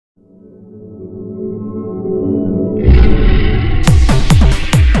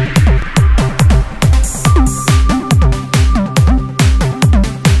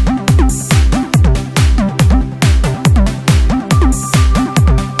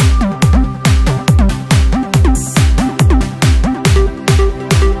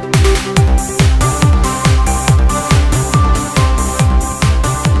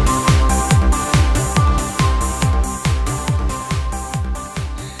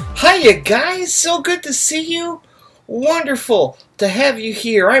Hiya guys, so good to see you. Wonderful to have you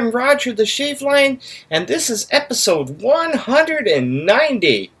here. I'm Roger the Shave Lion, and this is episode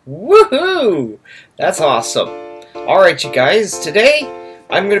 190. Woohoo! That's awesome. Alright you guys, today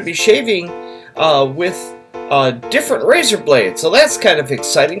I'm going to be shaving with different razor blades, so that's kind of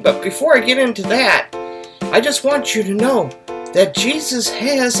exciting. But before I get into that, I just want you to know that Jesus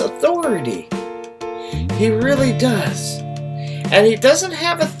has authority. He really does. And he doesn't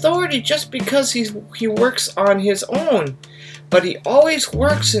have authority just because he works on his own, but he always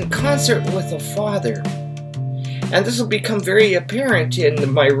works in concert with the Father. And this will become very apparent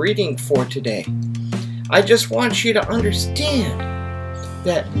in my reading for today. I just want you to understand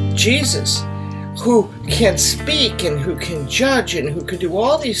that Jesus, who can speak and who can judge and who can do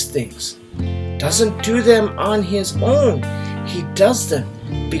all these things, doesn't do them on his own. He does them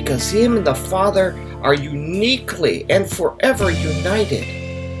because him and the Father are uniquely and forever united.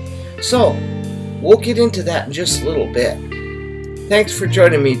 So, we'll get into that in just a little bit. Thanks for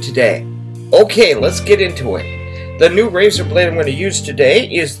joining me today. Okay, let's get into it. The new razor blade I'm going to use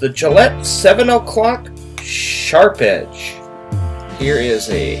today is the Gillette 7 o'clock Sharp Edge. Here is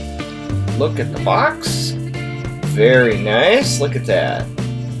a look at the box. Very nice. Look at that.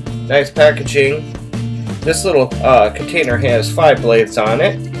 Nice packaging. This little container has 5 blades on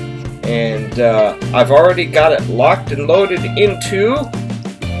it. And I've already got it locked and loaded into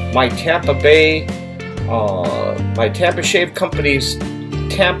my Tampa Shave Company's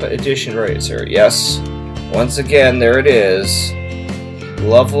Tampa Edition razor. Yes, once again, there it is.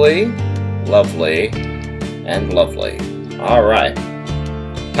 Lovely, lovely, and lovely. Alright.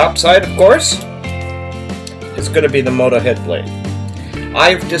 Top side, of course, is going to be the Moto head blade.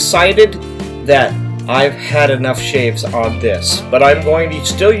 I've decided that I've had enough shaves on this, but I'm going to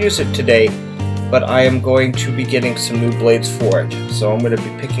still use it today, but I am going to be getting some new blades for it. So I'm going to be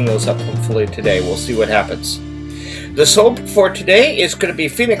picking those up hopefully today. We'll see what happens. The soap for today is going to be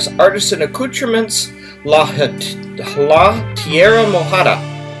Phoenix Artisan Accoutrements La Tierra Mojada.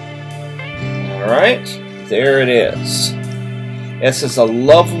 Alright, there it is. This is a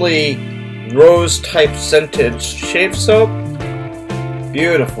lovely rose type scented shave soap.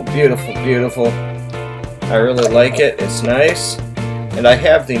 Beautiful, beautiful, beautiful. I really like it. It's nice. And I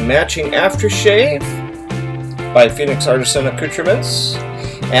have the matching Aftershave by Phoenix Artisan Accoutrements.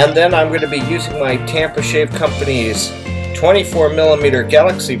 And then I'm going to be using my Tampa Shave Company's 24mm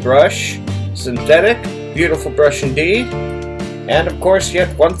Galaxy brush. Synthetic. Beautiful brush indeed. And of course,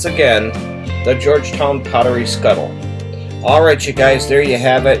 yet once again, the Georgetown Pottery Scuttle. Alright you guys, there you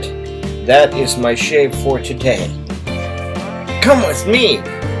have it. That is my shave for today. Come with me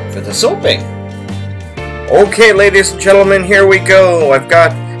for the soaping. Okay, ladies and gentlemen, here we go. I've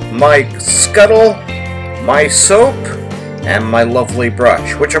got my scuttle, my soap, and my lovely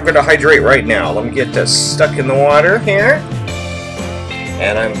brush, which I'm going to hydrate right now. Let me get this stuck in the water here.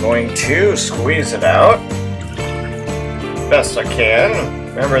 And I'm going to squeeze it out best I can.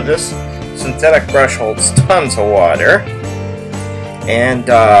 Remember, this synthetic brush holds tons of water. And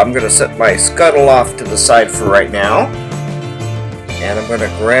I'm going to set my scuttle off to the side for right now. And I'm going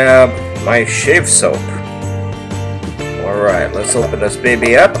to grab my shave soap. Alright, let's open this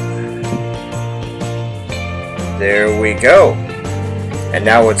baby up. There we go. And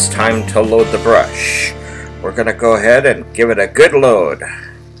now it's time to load the brush. We're going to go ahead and give it a good load.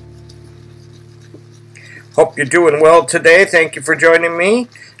 Hope you're doing well today. Thank you for joining me.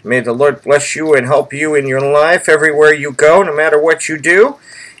 May the Lord bless you and help you in your life everywhere you go, no matter what you do.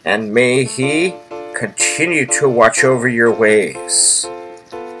 And may He continue to watch over your ways.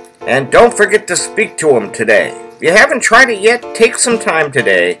 And don't forget to speak to Him today. If you haven't tried it yet, take some time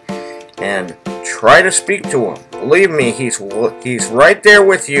today and try to speak to Him. Believe me, He's right there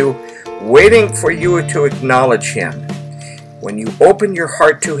with you, waiting for you to acknowledge Him. When you open your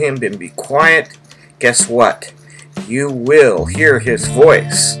heart to Him and be quiet, guess what? You will hear His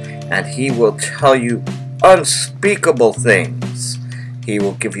voice, and He will tell you unspeakable things. He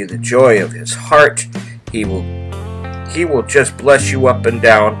will give you the joy of His heart. He will just bless you up and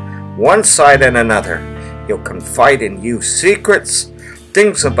down, one side and another. He'll confide in you secrets,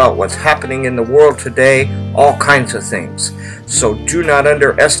 things about what's happening in the world today, all kinds of things. So do not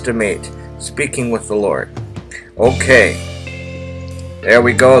underestimate speaking with the Lord. Okay, there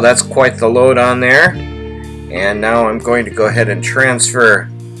we go. That's quite the load on there. And now I'm going to go ahead and transfer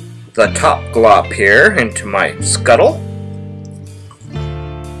the top glop here into my scuttle.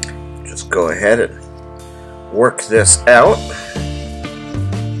 Just go ahead and work this out.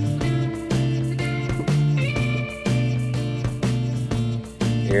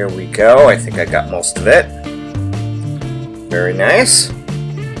 Here we go. I think I got most of it. Very nice.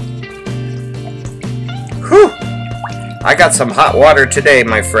 I got some hot water today,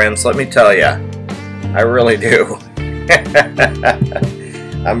 my friends, let me tell you. I really do.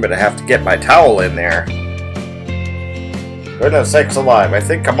 I'm going to have to get my towel in there. Goodness sakes alive, I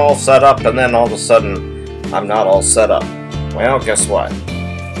think I'm all set up, and then all of a sudden, I'm not all set up. Well, guess what?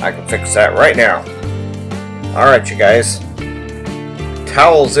 I can fix that right now. Alright, you guys.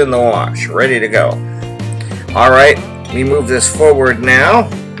 Towel's in the wash, ready to go. Alright, let me move this forward now.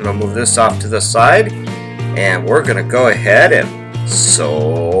 I'm going to move this off to the side. And we're going to go ahead and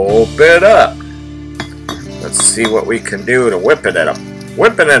soap it up. Let's see what we can do to whipping it up.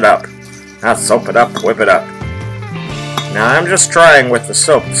 Whipping it up. Not soap it up, whip it up. Now I'm just trying with the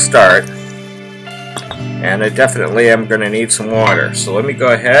soap to start. And I definitely am going to need some water. So let me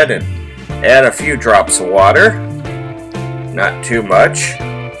go ahead and add a few drops of water. Not too much.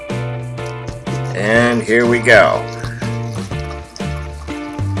 And here we go.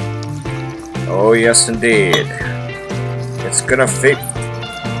 Oh yes indeed. It's going to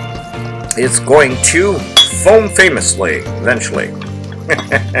foam famously eventually.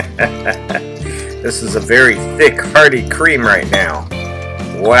 This is a very thick, hearty cream right now.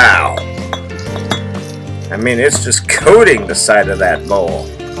 Wow. I mean, it's just coating the side of that bowl.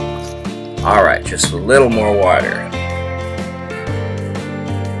 Alright, just a little more water.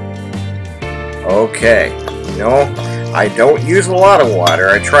 Okay. No, I don't use a lot of water.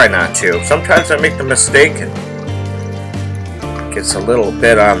 I try not to. Sometimes I make the mistake and it gets a little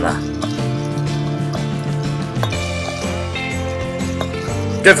bit on the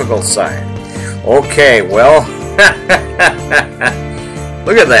difficult side. Okay, well,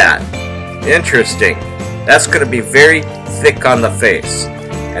 look at that. Interesting. That's going to be very thick on the face.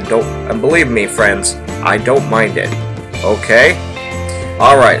 And believe me, friends, I don't mind it. Okay?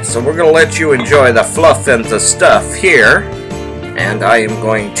 Alright, so we're going to let you enjoy the fluff and the stuff here. And I am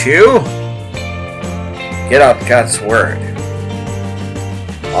going to get out God's Word.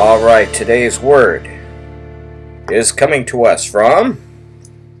 Alright, today's Word is coming to us from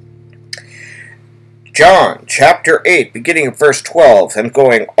John chapter 8, beginning of verse 12, and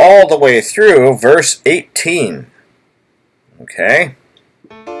going all the way through verse 18. Okay?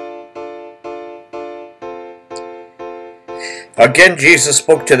 Again Jesus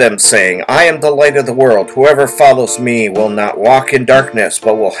spoke to them, saying, I am the light of the world. Whoever follows me will not walk in darkness,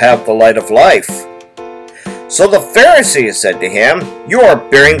 but will have the light of life. So the Pharisees said to him, You are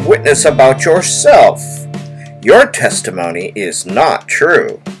bearing witness about yourself. Your testimony is not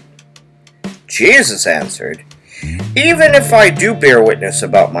true. Jesus answered, Even if I do bear witness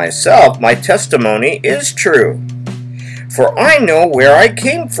about myself, my testimony is true. For I know where I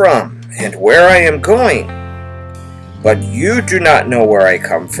came from and where I am going. But you do not know where I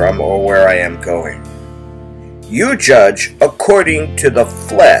come from or where I am going. You judge according to the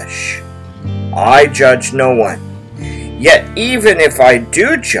flesh. I judge no one. Yet even if I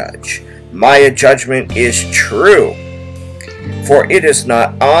do judge, my judgment is true. For it is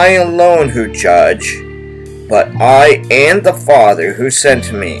not I alone who judge, but I and the Father who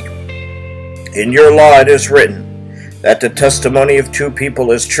sent me. In your law it is written that the testimony of two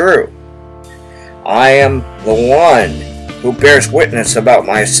people is true. I am the one who bears witness about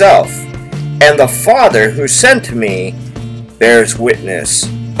myself, and the Father who sent me bears witness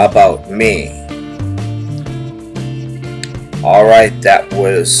about me. Alright, that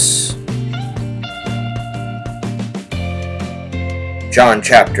was John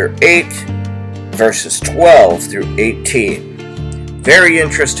chapter 8, verses 12 through 18. Very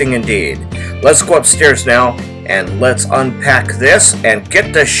interesting indeed. Let's go upstairs now and let's unpack this and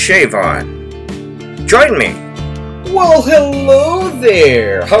get the shave on. Join me. Well, hello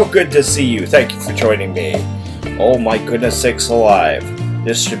there. How good to see you. Thank you for joining me. Oh my goodness sakes alive.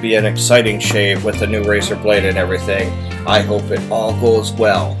 This should be an exciting shave with the new razor blade and everything. I hope it all goes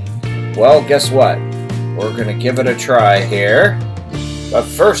well. Well, guess what? We're going to give it a try here. But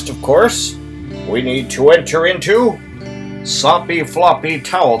first, of course, we need to enter into soppy floppy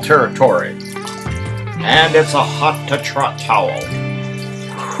towel territory. And it's a hot to trot towel.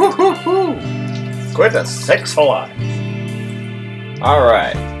 Hoo-hoo-hoo! Goodness sakes alive.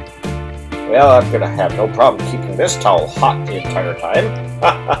 Alright. Well, I'm going to have no problem keeping this towel hot the entire time.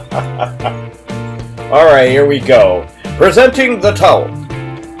 Alright, here we go. Presenting the towel.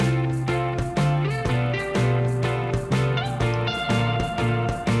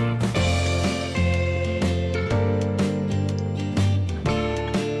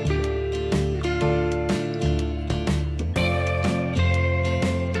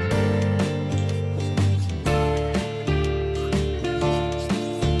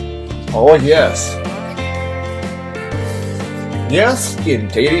 Oh, yes. Yes,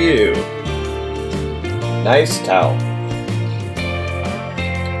 indeed you. Nice towel.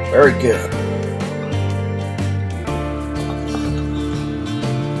 Very good.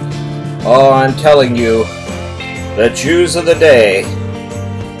 Oh, I'm telling you, the Jews of the day,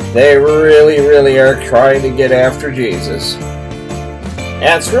 they really are trying to get after Jesus.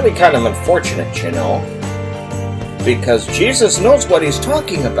 And it's really kind of unfortunate, you know, because Jesus knows what he's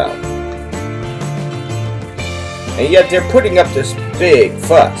talking about. And yet they're putting up this big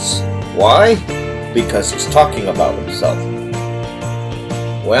fuss. Why? Because he's talking about himself.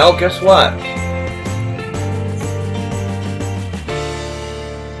 Well, guess what?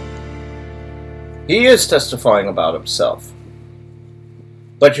 He is testifying about himself.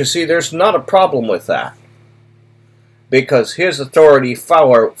 But you see, there's not a problem with that, because his authority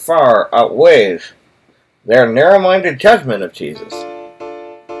far outweighs their narrow-minded judgment of Jesus.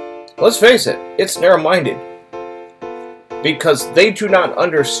 Let's face it, it's narrow-minded, because they do not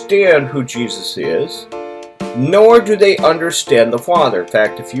understand who Jesus is, nor do they understand the Father. In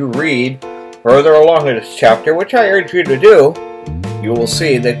fact, if you read further along in this chapter, which I urge you to do, you will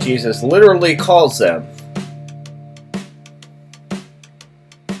see that Jesus literally calls them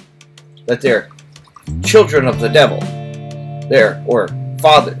that they're children of the devil. Their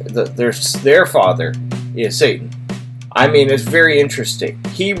father is Satan. I mean, it's very interesting.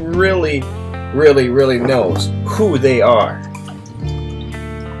 He really knows who they are.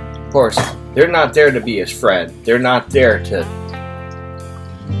 Of course, they're not there to be his friend. They're not there to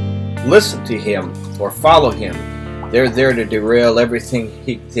listen to him or follow him. They're there to derail everything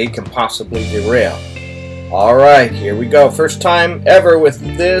they can possibly derail. Alright, here we go. First time ever with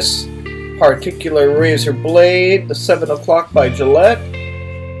this particular razor blade, the 7 o'clock by Gillette.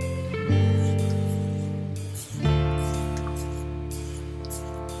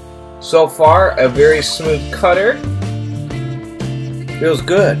 So far, a very smooth cutter. Feels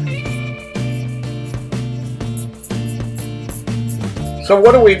good. So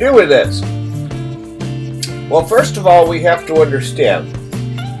what do we do with this? Well, first of all, we have to understand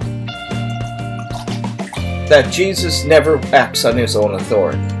that Jesus never acts on his own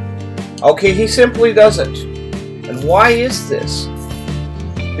authority. Okay, he simply doesn't. And why is this?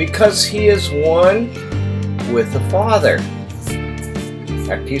 Because he is one with the Father. In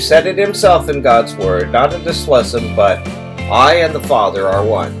fact, he said it himself in God's Word, not in this lesson, but I and the Father are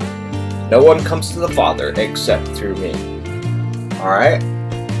one. No one comes to the Father except through me. Alright?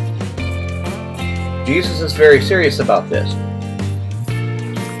 Jesus is very serious about this.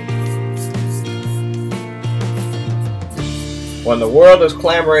 When the world is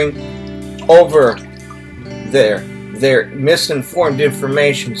clamoring over their misinformed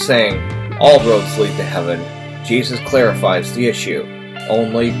information saying all roads lead to heaven, Jesus clarifies the issue.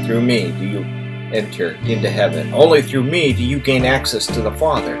 Only through me do you enter into heaven. Only through me do you gain access to the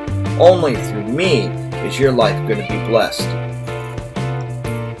Father. Only through me is your life going to be blessed.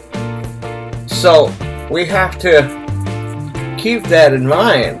 So we have to keep that in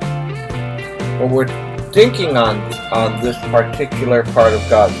mind when we're thinking on this particular part of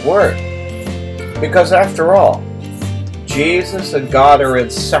God's Word. Because after all, Jesus and God are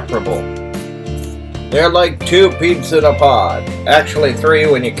inseparable. They're like two peas in a pod. Actually 3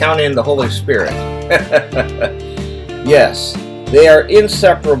 when you count in the Holy Spirit. Yes, they are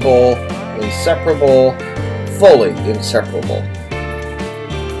inseparable, fully inseparable.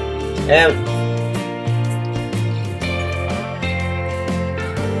 And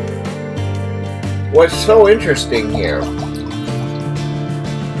what's so interesting here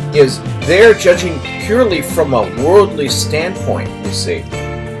is they're judging purely from a worldly standpoint, you see.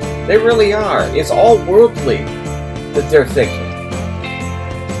 They really are. It's all worldly that they're thinking.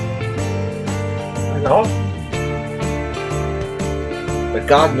 You know? But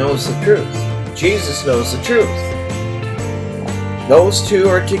God knows the truth. Jesus knows the truth. Those two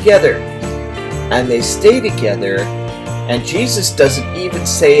are together. And they stay together. And Jesus doesn't even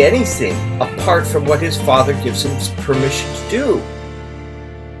say anything apart from what his Father gives him permission to do.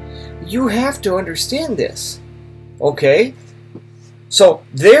 You have to understand this. Okay? So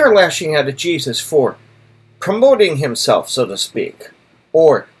they're lashing out at Jesus for promoting himself, so to speak,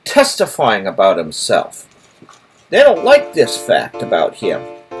 or testifying about himself. They don't like this fact about him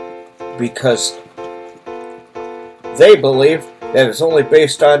because they believe that it's only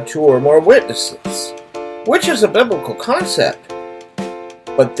based on 2 or more witnesses, which is a biblical concept.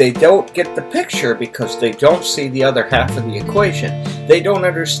 But they don't get the picture because they don't see the other half of the equation. They don't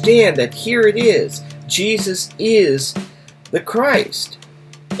understand that here it is. Jesus is the Christ.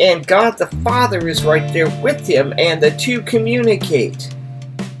 And God the Father is right there with him, and the two communicate.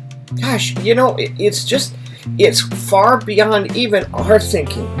 Gosh, you know, it's far beyond even our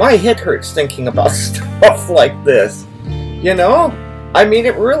thinking. My head hurts thinking about stuff like this. You know? I mean,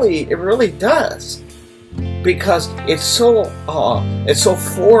 it really does, because it's so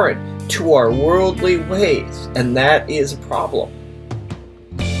foreign to our worldly ways, and that is a problem.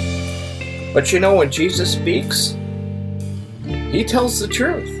 But you know, when Jesus speaks, he tells the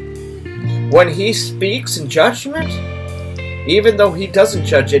truth. When he speaks in judgment, even though he doesn't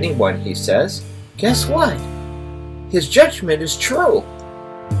judge anyone, he says, guess what? His judgment is true.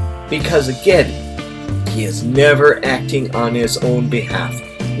 Because again, he is never acting on his own behalf.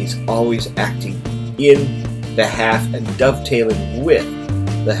 He's always acting in behalf and dovetailing with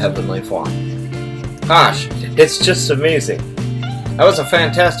the Heavenly Father. Gosh, it's just amazing. That was a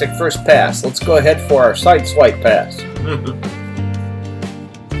fantastic first pass. Let's go ahead for our side swipe pass.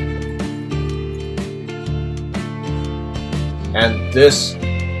 And this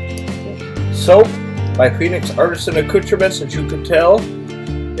soap by Phoenix Artisan Accoutrements, as you can tell,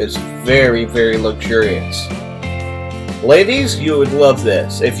 is very, very luxurious. Ladies, you would love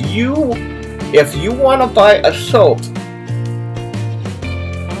this. If you want to buy a soap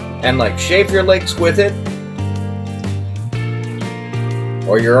and like shave your legs with it,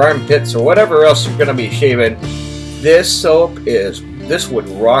 or your armpits, or whatever else you're going to be shaving, this would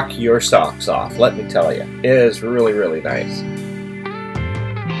rock your socks off, let me tell you. It is really, really nice.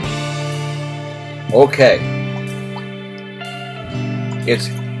 Okay.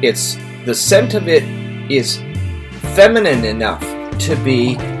 It's the scent of it is feminine enough to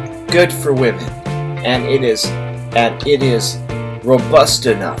be good for women, and it is robust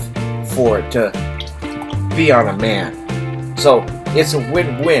enough for it to be on a man. So it's a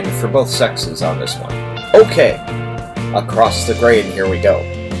win-win for both sexes on this one. Okay, across the grain, here we go.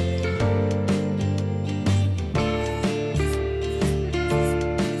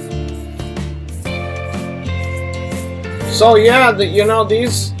 So yeah,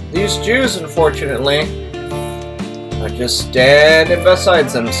 these Jews, unfortunately, are just standing beside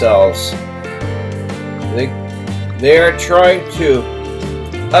themselves. They're trying to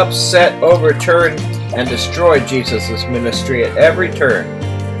upset, overturn, and destroy Jesus' ministry at every turn.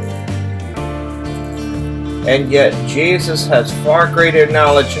 And yet, Jesus has far greater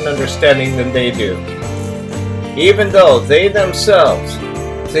knowledge and understanding than they do. Even though they themselves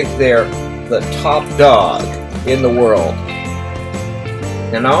think they're the top dog in the world.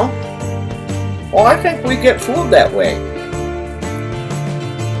 You know? Well, I think we get fooled that way.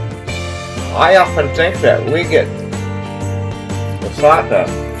 I often think that we get the thought that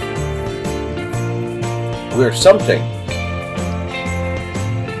we're something,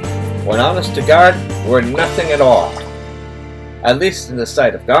 when honest to God, we're nothing at all. At least in the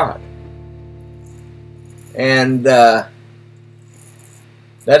sight of God. And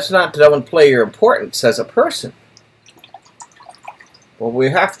that's not to downplay your importance as a person. Well, we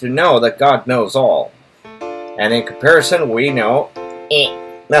have to know that God knows all. And in comparison, we know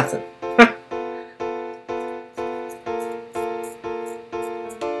nothing.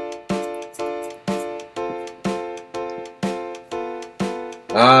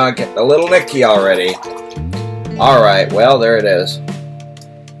 Getting a little nicky already. Alright, well, there it is.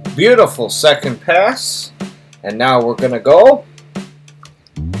 Beautiful second pass. And now we're going to go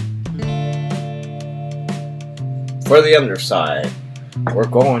for the underside. We're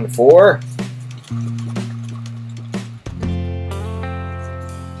going for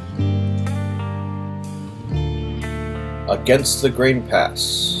against the grain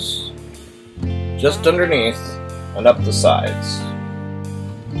pass. Just underneath and up the sides.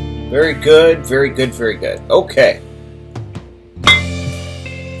 Very good, very good, very good. Okay.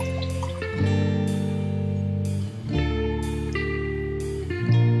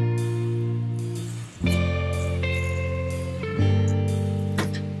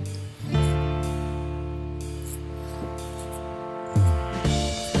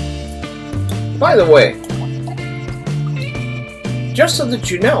 By the way, just so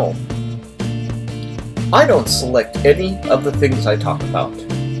that you know, I don't select any of the things I talk about.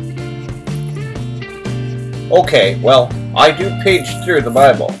 Okay, well, I do page through the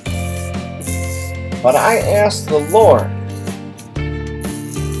Bible, but I ask the Lord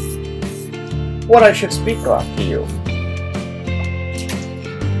what I should speak of to you.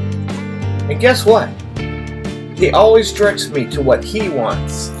 And guess what? He always directs me to what He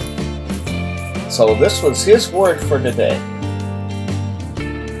wants. So this was His word for today.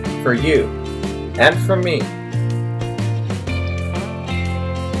 For you. And for me.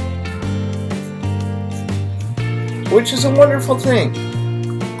 Which is a wonderful thing.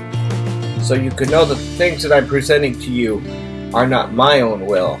 So you can know that the things that I'm presenting to you are not my own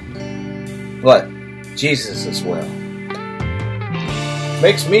will, but Jesus' will.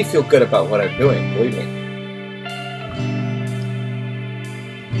 Makes me feel good about what I'm doing, believe me.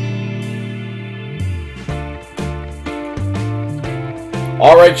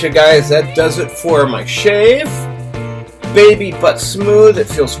 Alright, you guys, that does it for my shave. Baby but smooth. It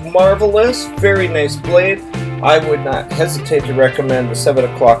feels marvelous. Very nice blade. I would not hesitate to recommend the 7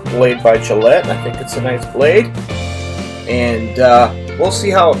 o'clock blade by Gillette. I think it's a nice blade. And we'll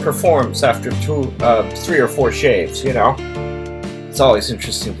see how it performs after 3 or 4 shaves, you know. It's always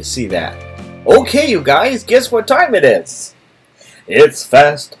interesting to see that. Okay, you guys, guess what time it is? It's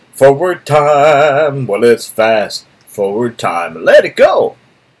fast forward time. Well, it's fast forward time. Let it go.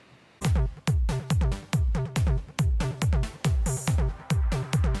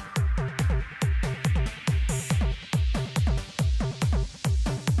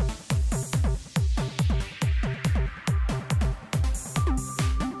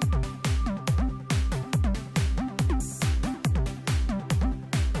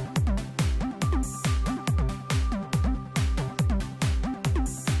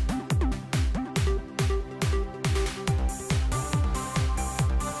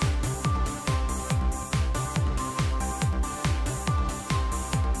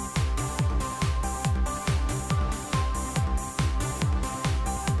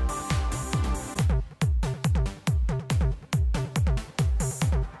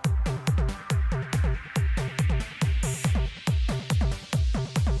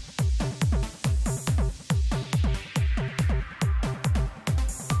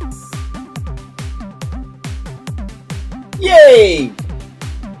 Yay!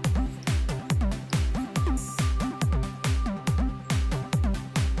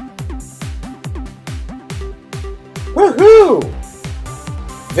 Woohoo!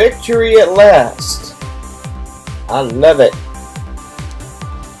 Victory at last. I love it.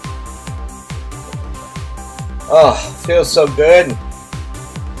 Oh, feels so good.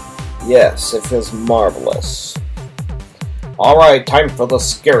 Yes, it feels marvelous. Alright, time for the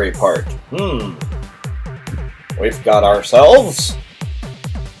scary part. We've got ourselves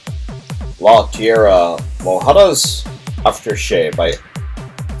Tierra Mojada's Aftershave by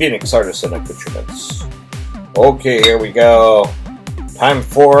Phoenix Artisan Accoutrements. Okay, here we go. Time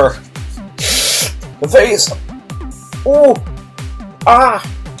for the face. Ooh, ah,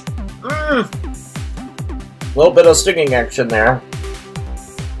 a little bit of stinging action there.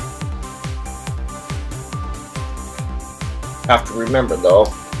 Have to remember though,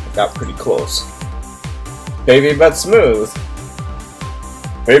 I got pretty close. Baby but smooth.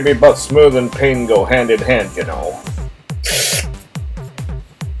 Baby but smooth and pain go hand in hand, you know.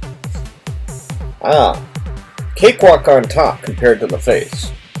 Ah, cakewalk on top compared to the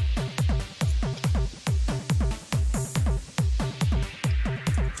face.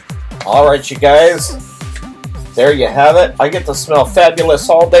 Alright, you guys. There you have it. I get to smell fabulous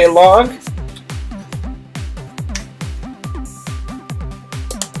all day long.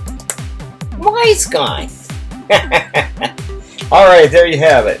 Wise guy. Alright, there you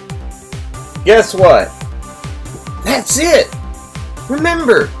have it. Guess what? That's it.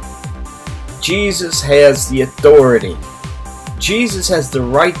 Remember, Jesus has the authority. Jesus has the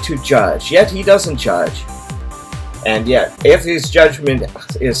right to judge, yet he doesn't judge. And yet, if his judgment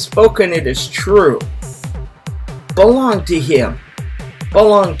is spoken, it is true. Belong to him.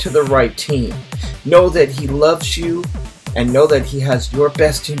 Belong to the right team. Know that he loves you, and know that he has your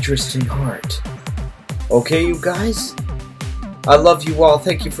best interest in heart. Okay, you guys? I love you all.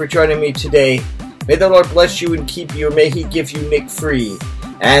 Thank you for joining me today. May the Lord bless you and keep you. May he give you Nick Free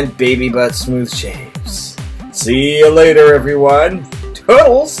and baby butt smooth shaves. See you later, everyone.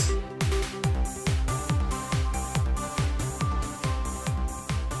 Toodles!